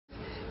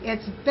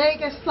It's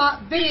Vegas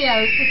Slot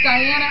Videos with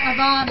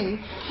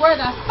Dianaevoni, where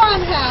the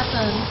fun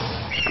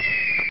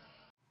happens.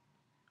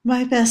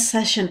 My best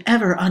session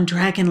ever on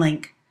Dragon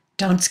Link.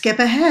 Don't skip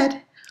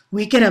ahead.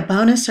 We get a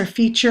bonus or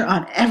feature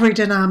on every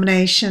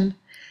denomination.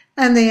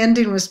 And the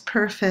ending was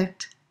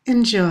perfect.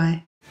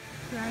 Enjoy.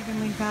 Dragon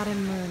Link out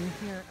in Moon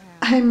here.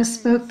 I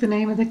misspoke the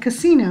name of the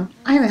casino.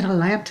 I'm at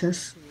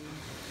Atlantis.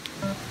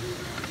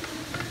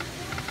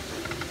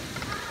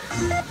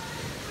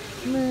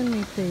 Moon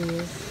me,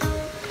 please.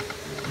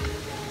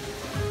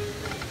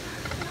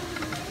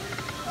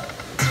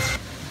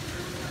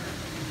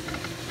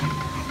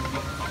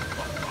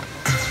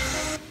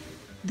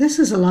 This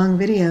is a long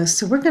video,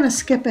 so we're going to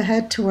skip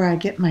ahead to where I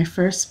get my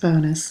first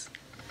bonus.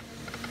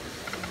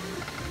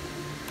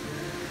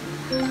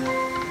 Yay!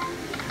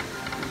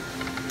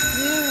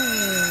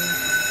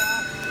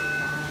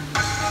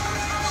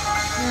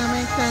 Now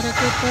make that a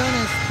good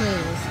bonus,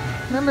 please.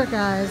 Remember,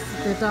 guys,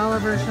 the dollar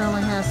version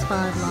only has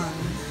 5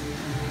 lines.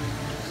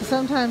 So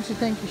sometimes you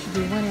think you should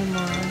be winning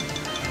more.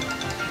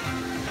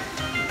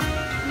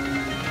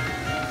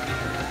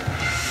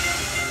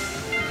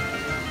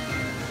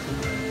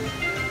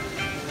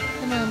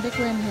 Come on, big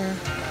win here.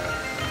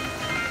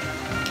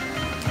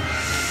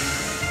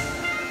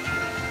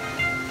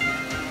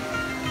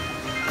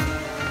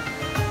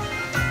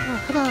 Oh,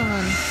 come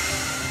on.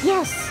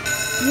 Yes!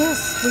 Yes,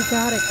 we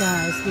got it,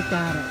 guys. We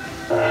got it.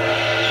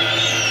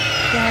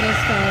 That is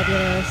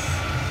fabulous.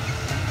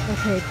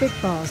 Okay, big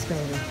balls,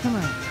 baby. Come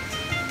on.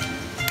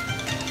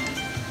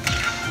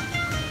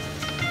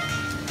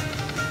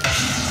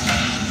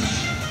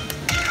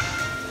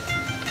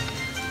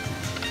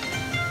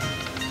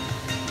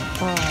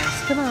 Balls.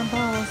 Come on,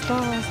 balls,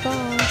 balls,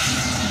 balls.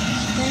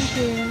 Thank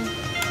you.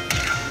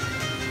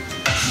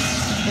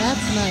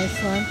 That's a nice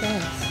one,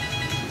 thanks.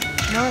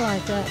 More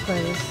like that,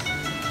 please.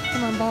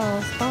 Come on,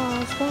 balls,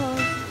 balls,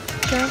 balls.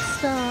 Don't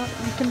stop.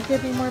 You can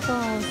give me more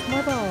balls,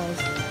 more balls.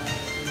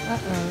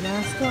 Uh-oh,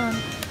 last one.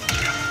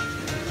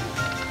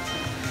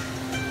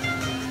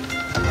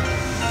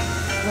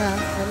 Well,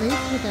 at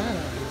least you got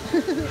it.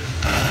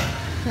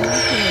 Thank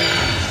you.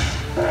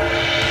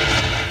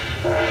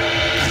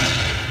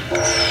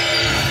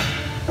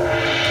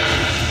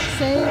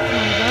 Saved my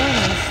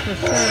bonus for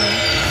sure.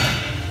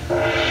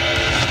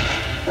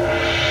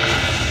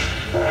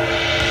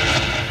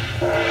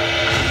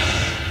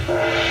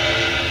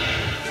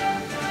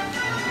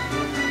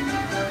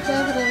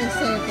 Definitely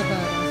saved the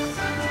bonus.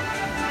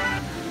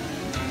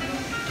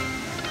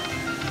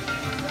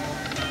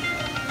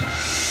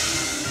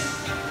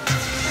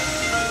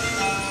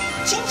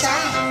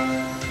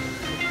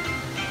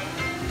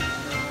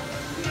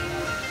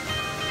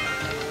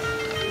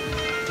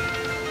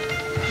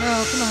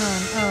 Oh, come on.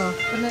 Oh,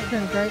 wouldn't it have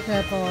been great to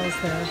have balls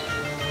there?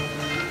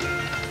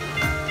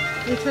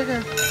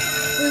 Retrigger.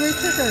 We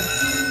retriggered.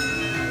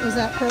 Was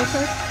that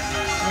perfect?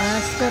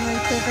 Last spin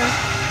retrigger.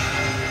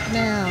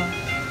 Now,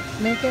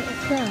 make it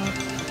count.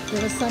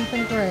 Give us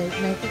something great.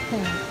 Make it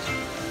count.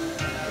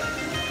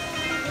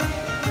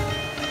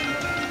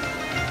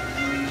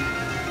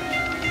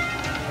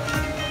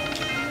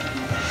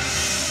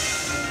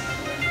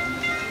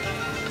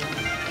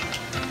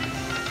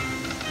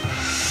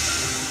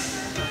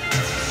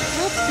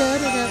 Good,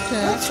 we got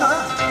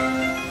checked.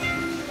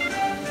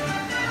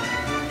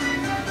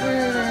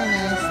 Very, very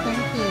nice,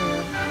 thank you.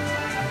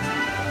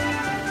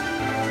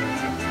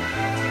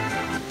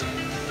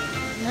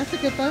 That's a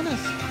good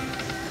bonus.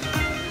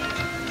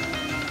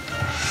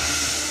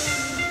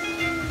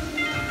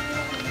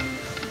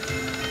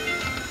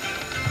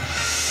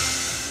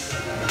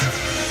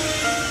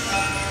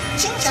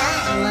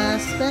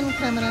 Last spin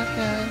coming up,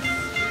 guys.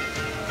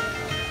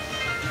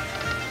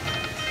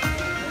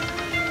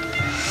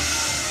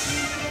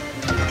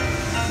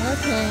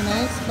 Okay,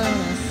 nice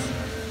bonus.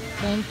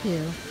 Thank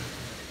you.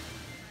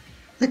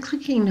 The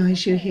clicking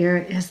noise you hear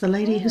is the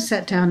lady who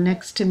sat down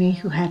next to me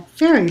who had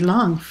very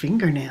long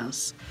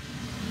fingernails.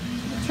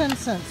 10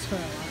 cents for a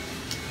lot.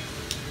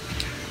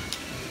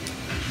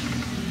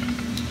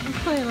 Let's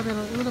play a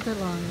little bit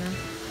longer.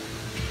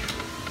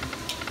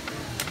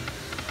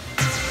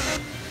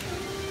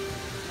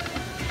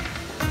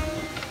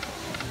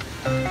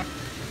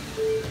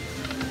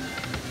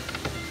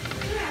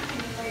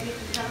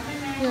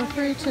 Feel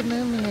free to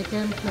move me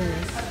again,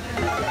 please.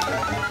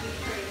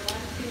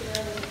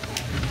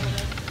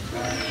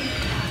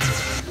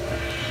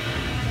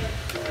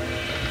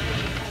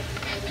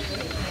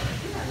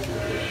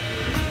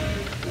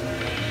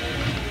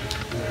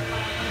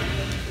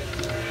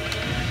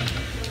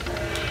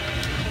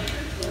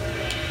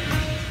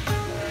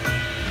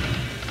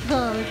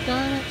 Oh, we've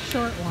done it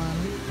short one.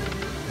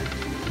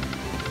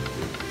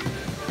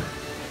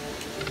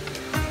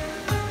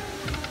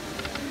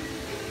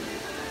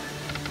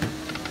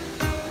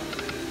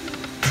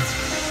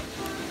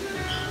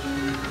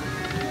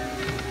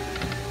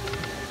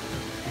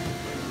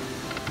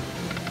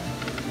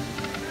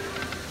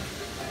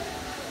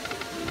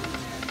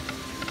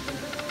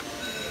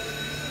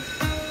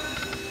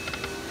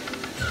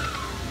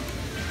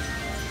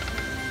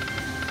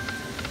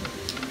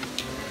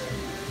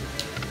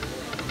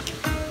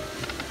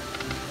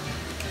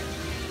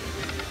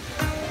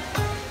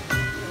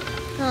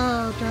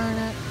 darn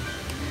it.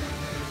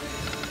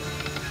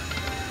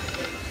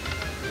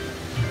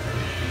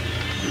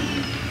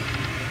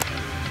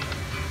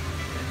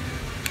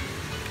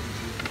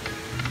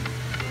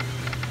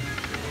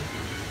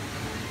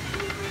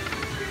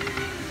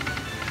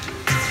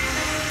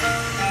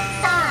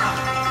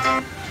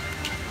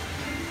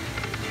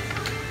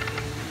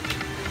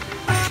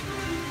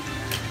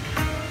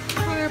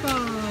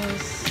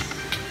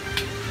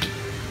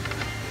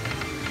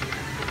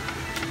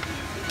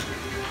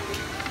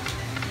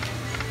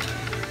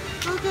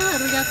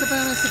 Good, we got the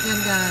bonus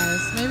again, guys.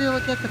 Maybe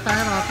we'll get the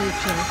fireball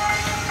feature.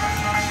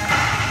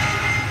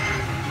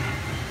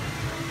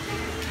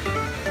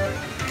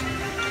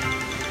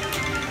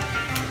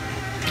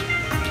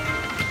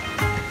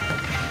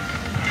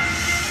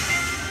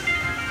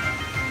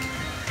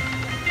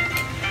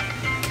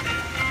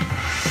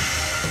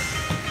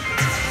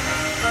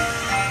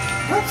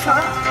 What's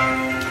up?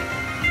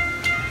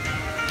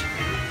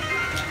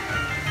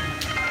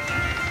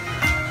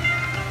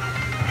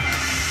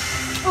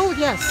 Oh,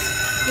 yes.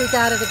 We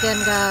got it again,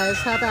 guys.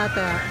 How about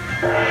that?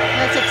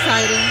 That's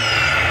exciting.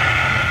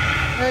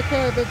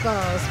 Okay, big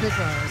balls, big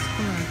balls.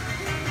 Come on.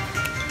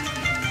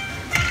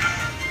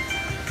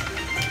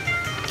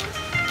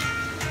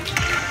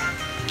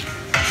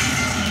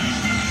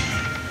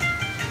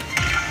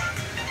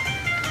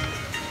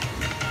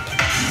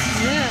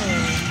 Yay.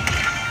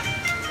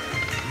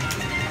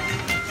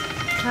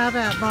 How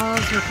about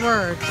balls with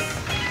words?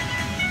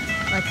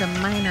 Like a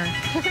minor.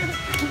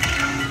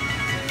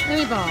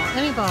 Any ball,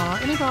 any ball,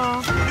 any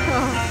ball.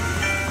 Oh.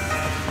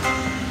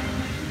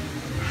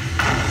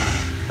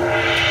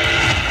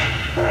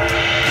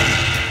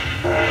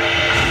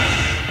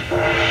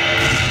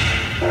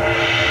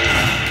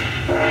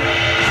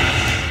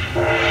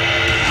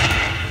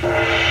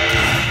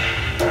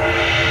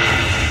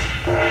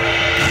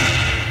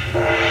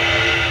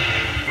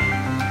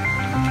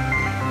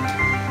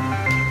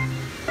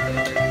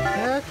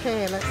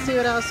 Okay, let's see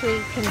what else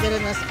we can get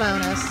in this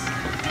bonus.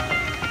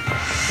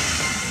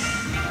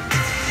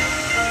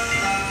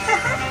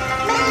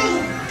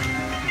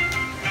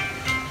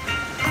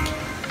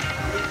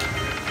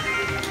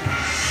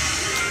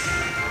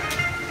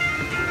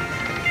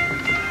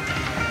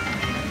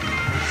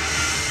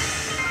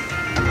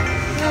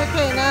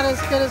 Okay, not as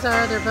good as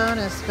our other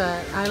bonus,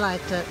 but I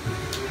liked it.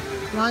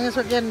 As long as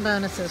we're getting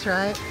bonuses,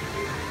 right?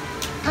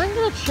 I'm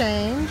gonna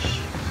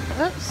change.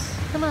 Oops,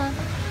 come on.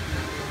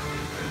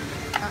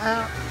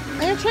 I'm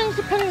gonna change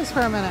the pennies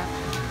for a minute.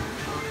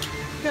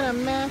 I'm gonna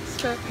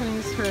max out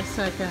pennies for a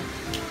second.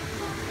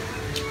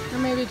 Or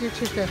maybe do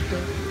 250.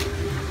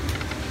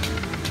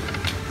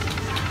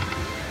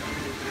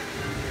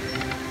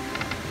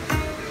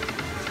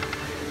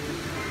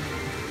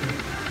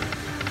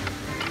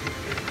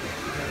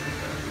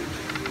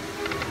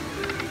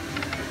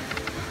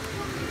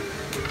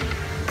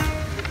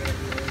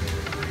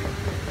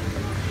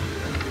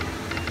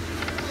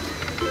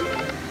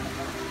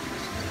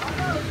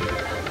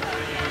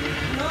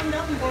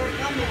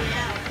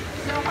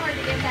 So hard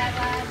to get that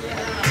lad.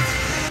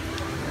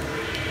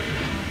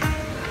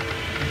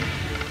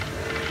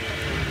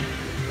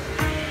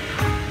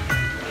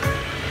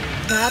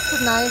 That's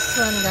a nice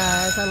one,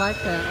 guys. I like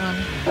that one.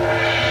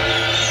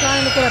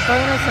 Trying to get a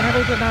bonus in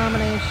every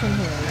denomination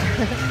here.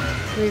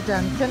 We've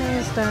done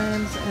pennies,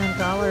 dimes, and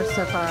dollars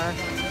so far.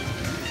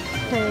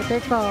 Okay,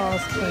 big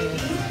balls,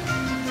 please.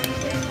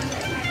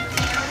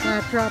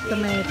 I've dropped the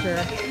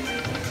major.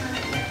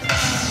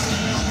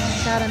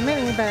 Got a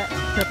mini, but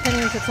for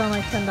pennies it's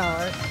only $10.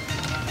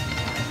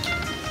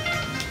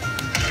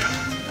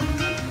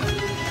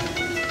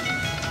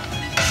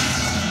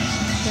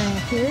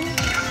 Thank you.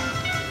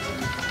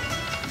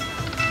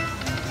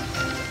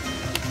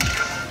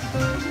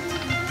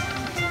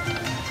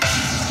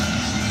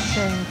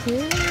 Thank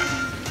you.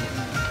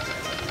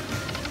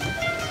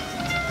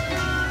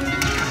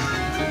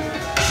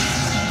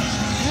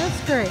 That's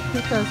great.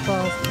 Keep those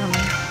balls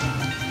coming.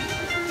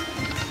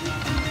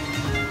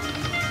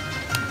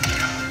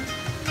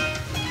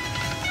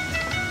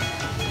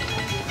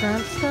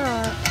 Don't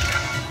stop.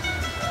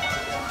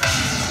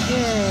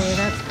 Yay,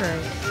 that's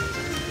great.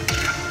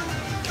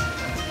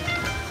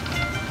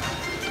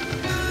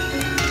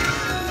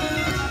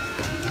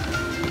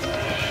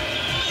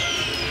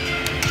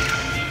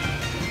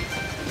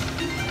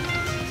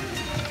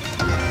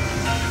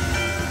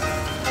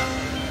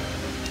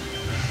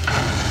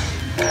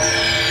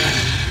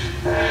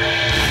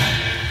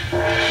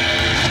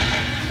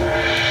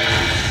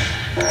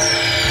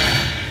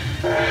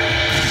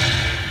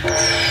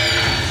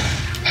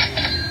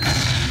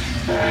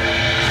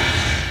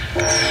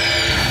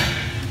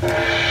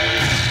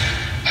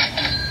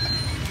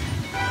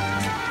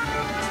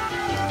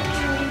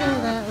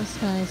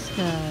 Nice,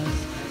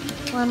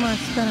 guys. One more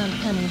spin on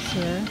pennies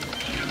here.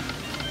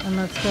 And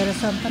let's go to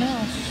something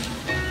else.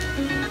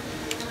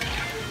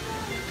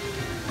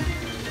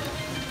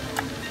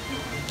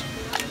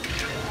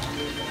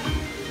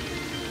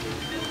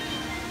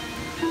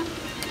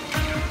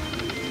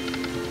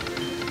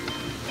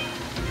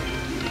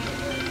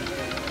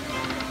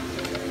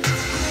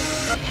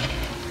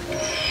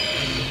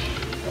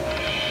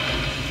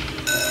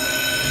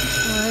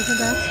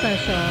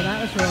 commercial.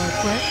 That was really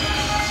quick.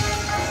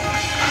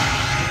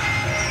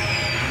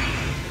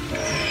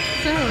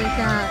 So we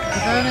got the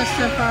bonus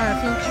so far, a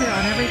feature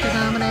on every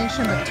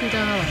denomination but $2.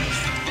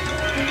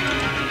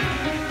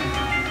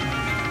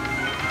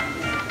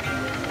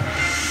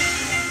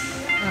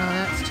 Oh,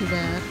 that's too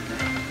bad.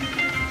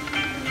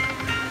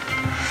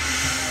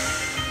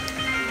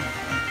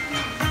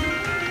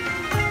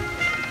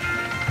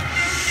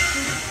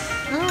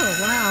 Oh,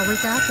 wow, we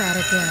got that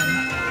again.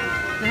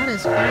 That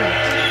is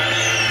great.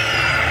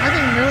 I've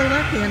been really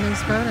lucky in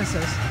these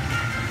bonuses.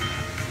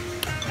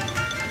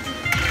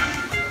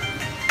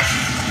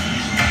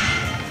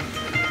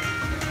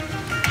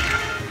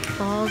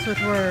 Balls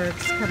with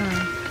words, come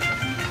on.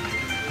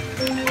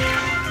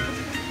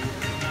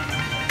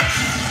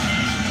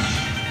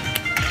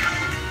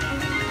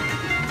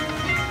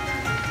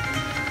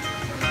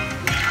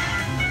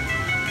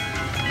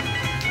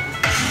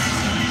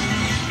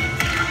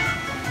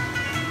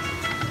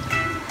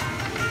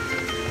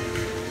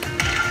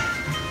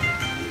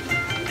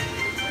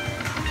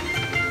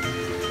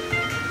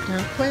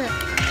 Don't quit.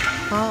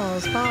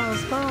 Balls,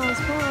 balls, balls,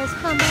 balls.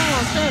 Come on,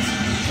 balls. Yes.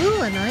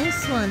 Ooh, a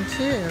nice one,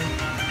 too.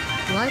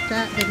 Like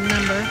that big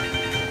number.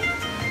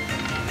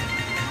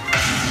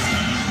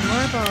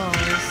 More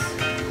balls.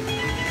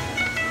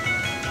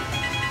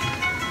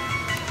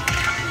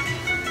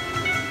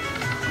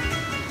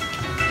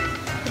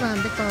 Come on,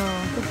 big ball.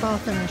 Big ball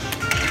finish.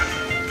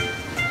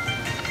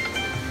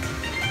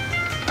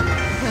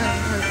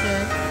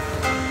 Okay.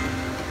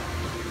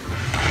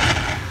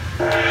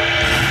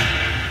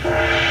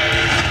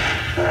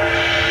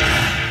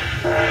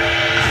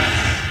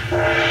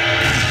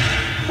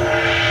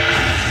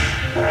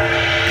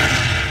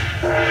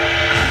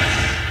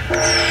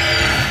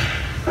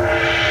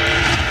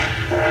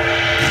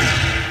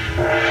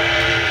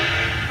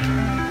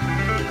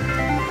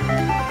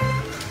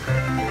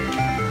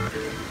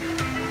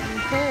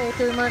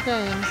 Three more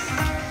games.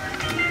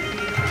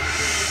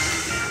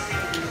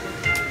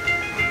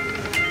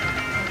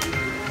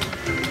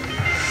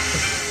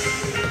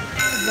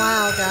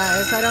 Wow,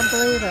 guys, I don't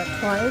believe it.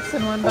 Twice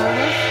in one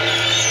bonus.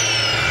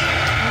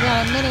 We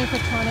got a mini for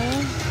 20.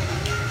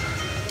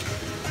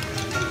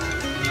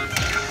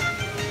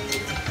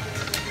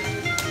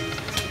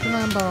 Come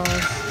on,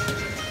 balls.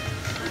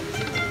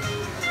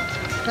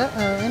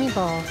 Uh-oh, any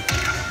ball.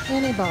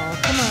 Any ball.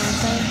 Come on,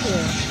 thank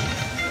you.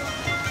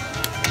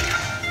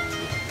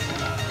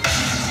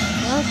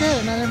 Oh,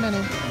 good, another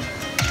mini.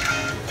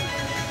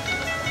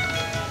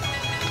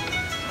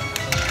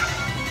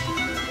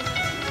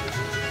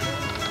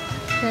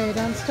 Okay,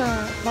 don't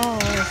stop.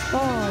 Balls,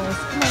 balls.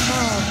 Come on,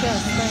 balls.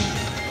 Yes, thanks.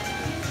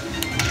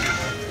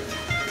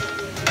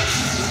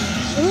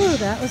 Ooh,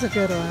 that was a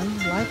good one.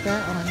 Like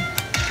that one.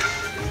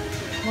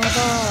 More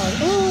balls.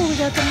 Ooh, we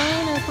got the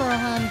minor for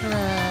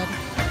 100.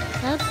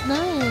 That's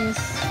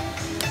nice.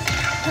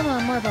 Come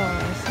on, more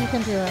balls. You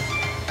can do it.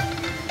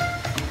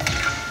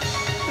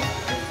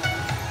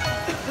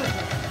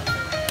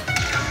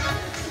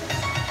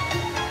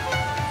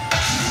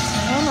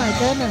 Oh my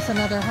goodness,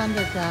 another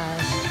 100,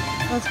 guys.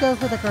 Let's go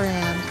for the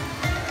grand.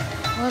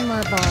 One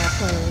more ball,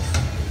 please.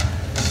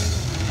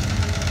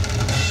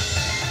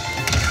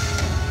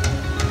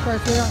 Of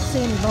course, we don't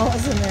see any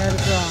balls in there to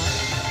drop.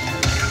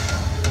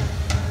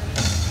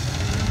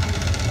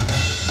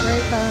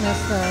 Great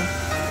bonus, though.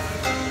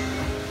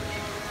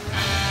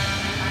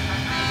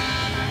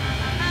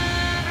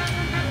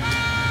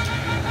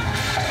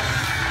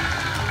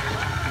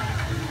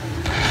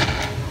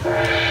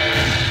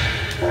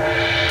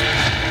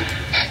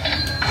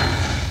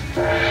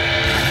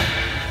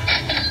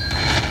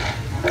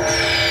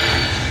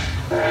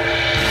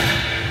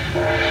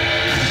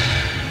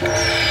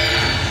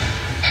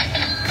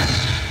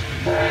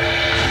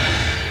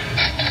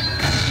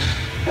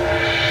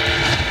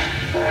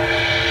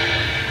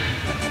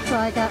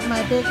 I got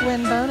my big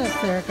win bonus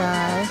there,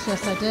 guys.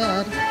 Yes, I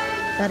did.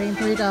 Betting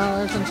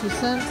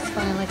 $3.02.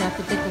 Finally got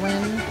the big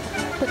win.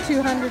 Put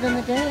 200 in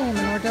the game,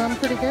 and we're doing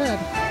pretty good.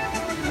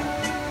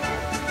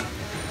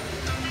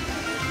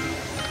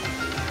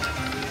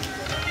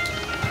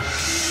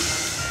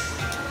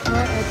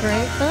 What a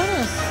great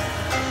bonus.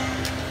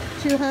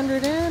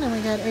 200 in, and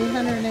we got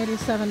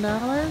 $887.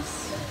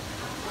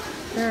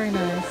 Very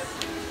nice.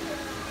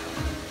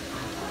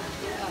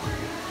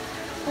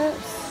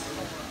 Oops.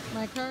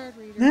 My card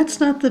reader. That's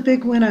not the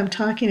big win I'm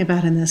talking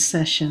about in this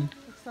session.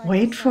 Like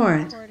Wait for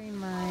it. Recording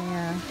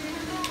my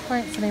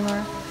points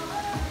anymore.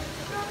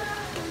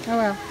 Oh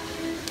well.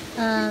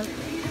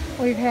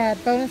 We've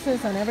had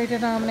bonuses on every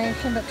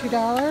denomination but $2.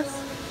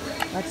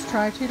 Let's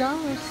try $2.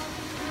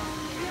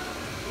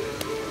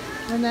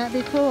 Wouldn't that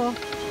be cool?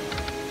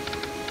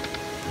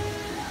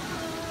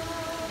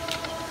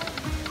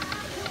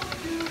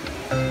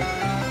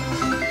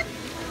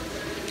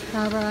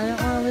 However, I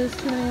don't want to lose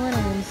too many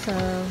winnings, so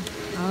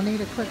I'll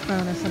need a quick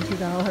bonus on $2.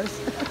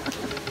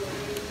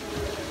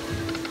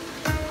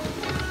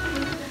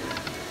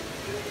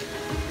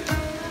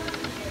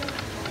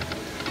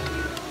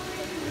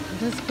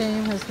 This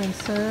game has been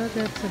so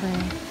good to me.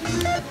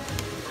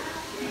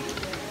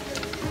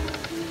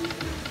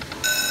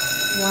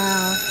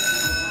 Wow.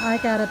 I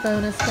got a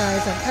bonus,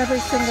 guys, on every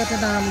single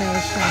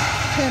denomination.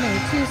 Penny,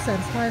 2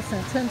 cents, 5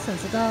 cents, 10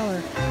 cents, $1,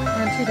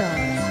 and $2.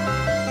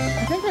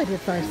 I think I did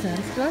 5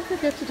 cents. Did I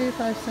forget to do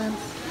 5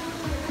 cents?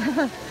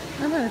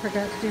 I might have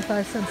forgot to do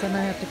 5 cents. I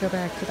might have to go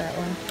back to that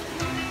one.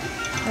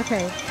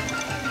 Okay.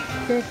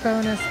 Big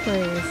bonus,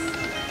 please.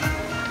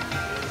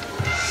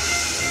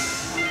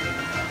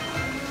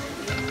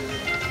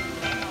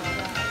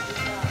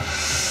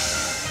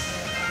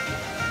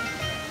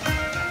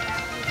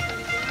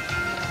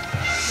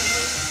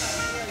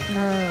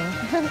 No,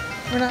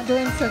 we're not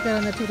doing so good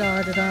on the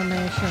 $2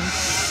 denomination.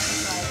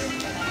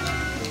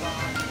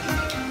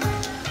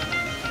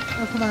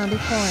 Oh, come on, be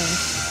coins.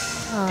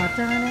 Aw,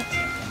 darn it.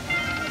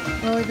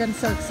 Well, we've been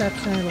so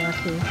exceptionally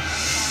lucky.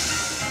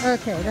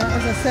 Okay, that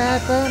was a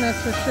sad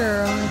bonus for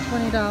sure. Only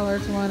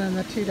 $20 won on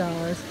the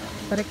 $2.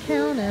 But it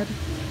counted.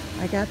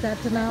 I got that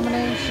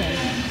denomination.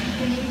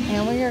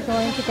 And we are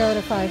going to go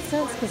to 5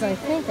 cents because I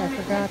think I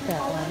forgot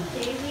that one.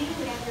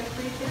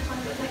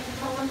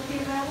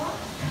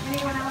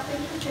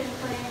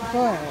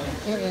 Boy,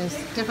 it is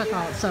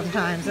difficult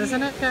sometimes,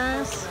 isn't it,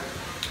 guys?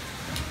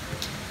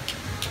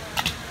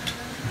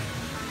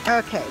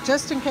 Okay,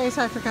 just in case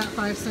I forgot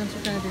 5 cents,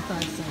 we're going to do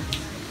 5 cents.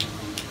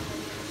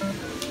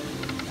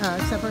 Oh,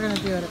 except we're going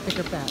to do it at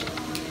bigger bet.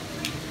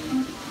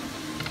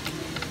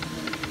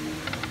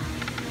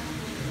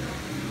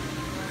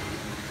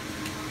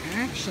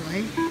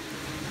 Actually,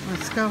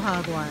 let's go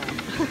hog wild.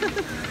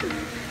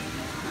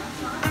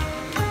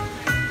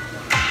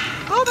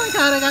 Oh my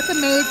god, I got the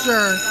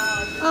major.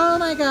 Oh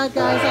my god,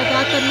 guys, I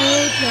got the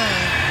major.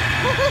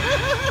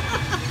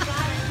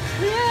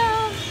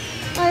 Yeah.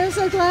 I am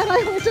so glad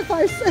I went to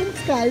 5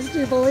 cents, guys. Do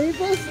you believe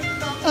this?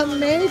 A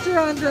major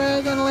on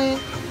Dragon Link.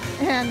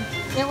 And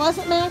it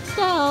wasn't maxed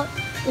out.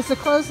 It's the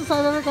closest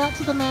I've ever got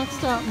to the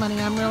maxed out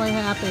money. I'm really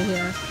happy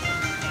here.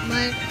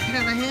 Might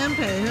have a hand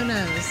pay, who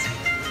knows?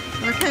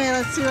 Okay,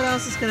 let's see what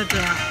else is going to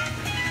drop.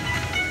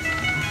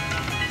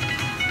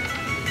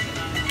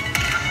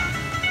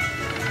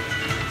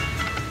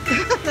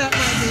 That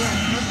might be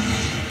it.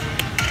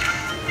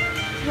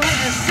 What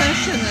a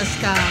session this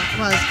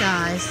was,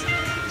 guys.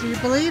 Do you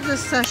believe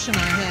this session I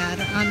had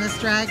on this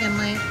Dragon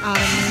Link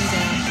Autumn Moon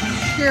Day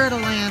here at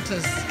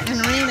Atlantis in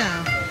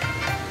Reno?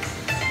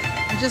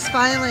 I just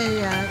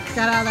finally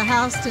got out of the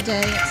house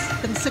today.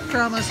 It's been sick for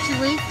almost 2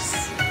 weeks.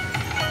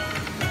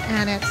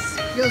 And it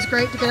feels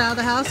great to get out of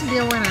the house and be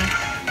a winner.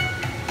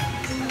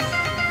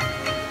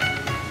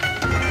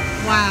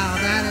 Wow,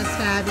 that is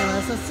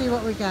fabulous. Let's see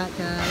what we got,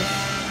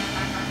 guys.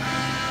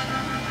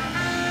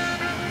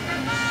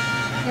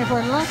 If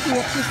we're lucky,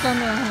 it's just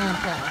under a hand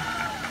pay.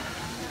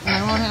 And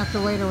I won't have to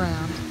wait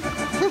around.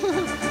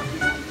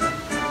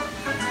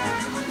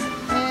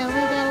 And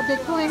we got a big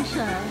coin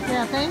show.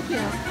 Yeah, thank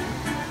you.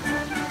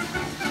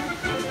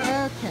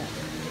 Okay.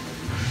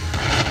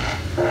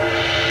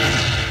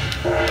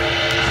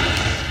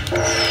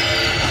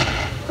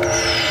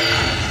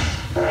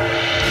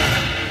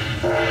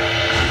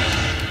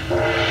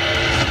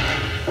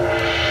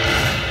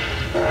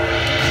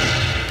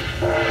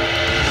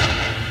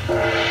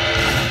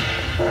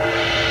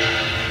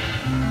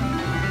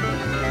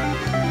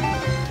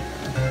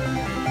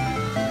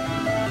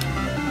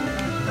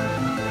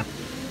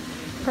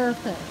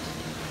 Perfect.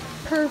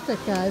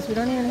 Perfect, guys. We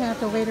don't even have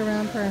to wait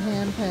around for a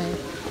hand pay.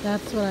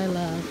 That's what I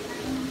love.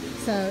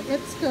 So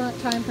it's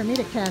time for me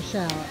to cash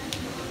out.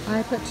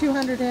 I put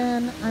 200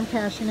 in. I'm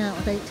cashing out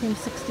with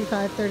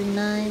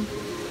 1865.39.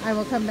 I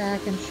will come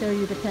back and show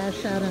you the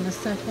cash out in a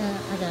second.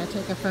 I gotta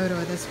take a photo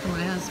of this for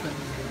my husband.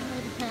 I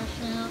made the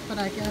cash out, but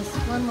I guess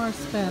one more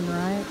spin,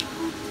 right?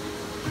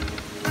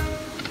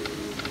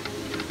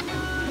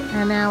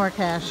 And now we're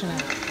cashing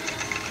out.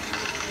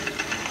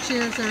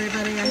 Cheers,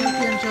 everybody. I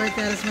hope you enjoyed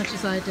that as much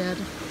as I did.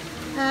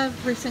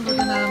 Every single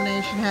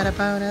denomination had a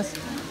bonus,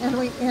 and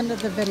we ended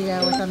the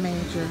video with a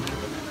major.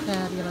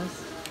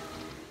 Fabulous.